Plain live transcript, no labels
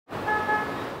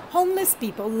homeless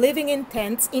people living in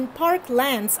tents in park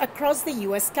lands across the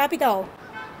U.S. Capitol.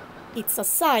 It's a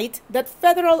site that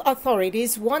federal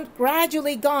authorities want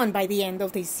gradually gone by the end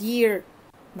of this year.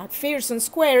 McPherson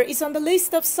Square is on the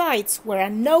list of sites where a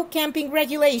no camping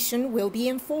regulation will be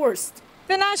enforced.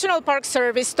 The National Park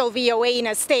Service told VOA in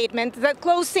a statement that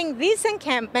closing this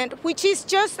encampment, which is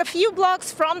just a few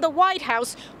blocks from the White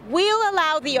House, will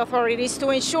allow the authorities to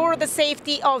ensure the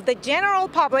safety of the general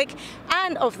public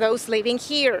and of those living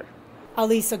here.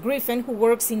 Alisa Griffin, who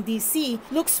works in D.C.,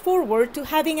 looks forward to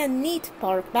having a neat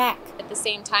park back. At the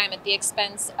same time, at the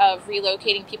expense of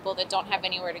relocating people that don't have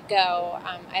anywhere to go,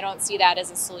 I don't see that as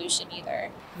a solution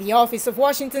either. The Office of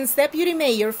Washington's Deputy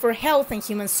Mayor for Health and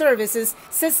Human Services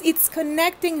says it's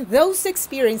connecting those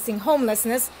experiencing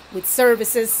homelessness with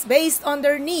services based on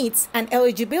their needs and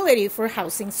eligibility for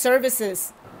housing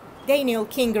services. Daniel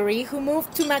Kingery, who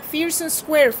moved to McPherson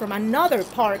Square from another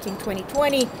park in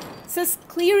 2020, says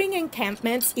clearing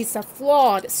encampments is a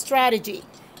flawed strategy,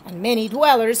 and many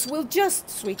dwellers will just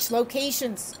switch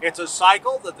locations. It's a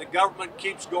cycle that the government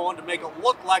keeps going to make it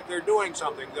look like they're doing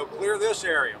something. They'll clear this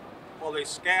area while they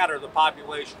scatter the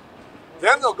population.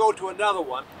 Then they'll go to another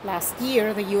one. Last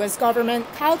year, the U.S. government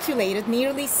calculated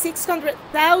nearly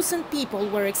 600,000 people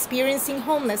were experiencing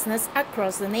homelessness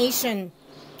across the nation.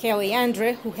 Kelly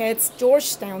Andre, who heads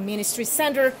Georgetown Ministry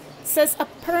Center, says a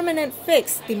permanent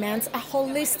fix demands a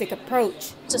holistic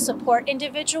approach. To support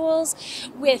individuals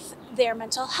with their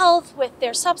mental health, with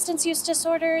their substance use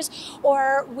disorders,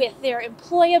 or with their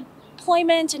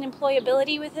employment and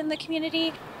employability within the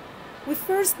community. We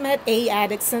first met A.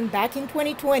 Addison back in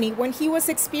 2020 when he was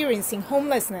experiencing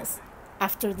homelessness.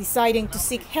 After deciding to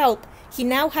seek help, he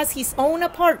now has his own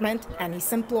apartment and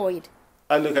is employed.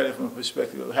 I look at it from a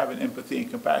perspective of having empathy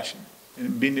and compassion,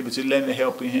 and being able to lend a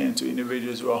helping hand to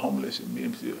individuals who are homeless and being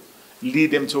able to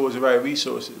lead them towards the right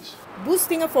resources.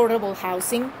 Boosting affordable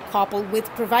housing, coupled with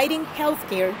providing health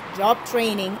care, job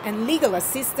training, and legal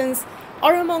assistance,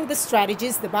 are among the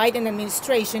strategies the Biden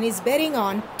administration is betting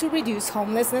on to reduce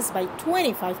homelessness by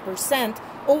 25%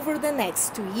 over the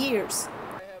next 2 years.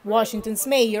 Washington's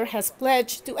mayor has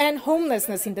pledged to end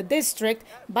homelessness in the district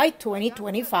by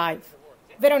 2025.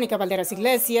 Veronica, Balderas,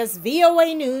 Iglesias,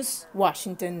 VOA News,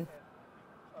 Washington.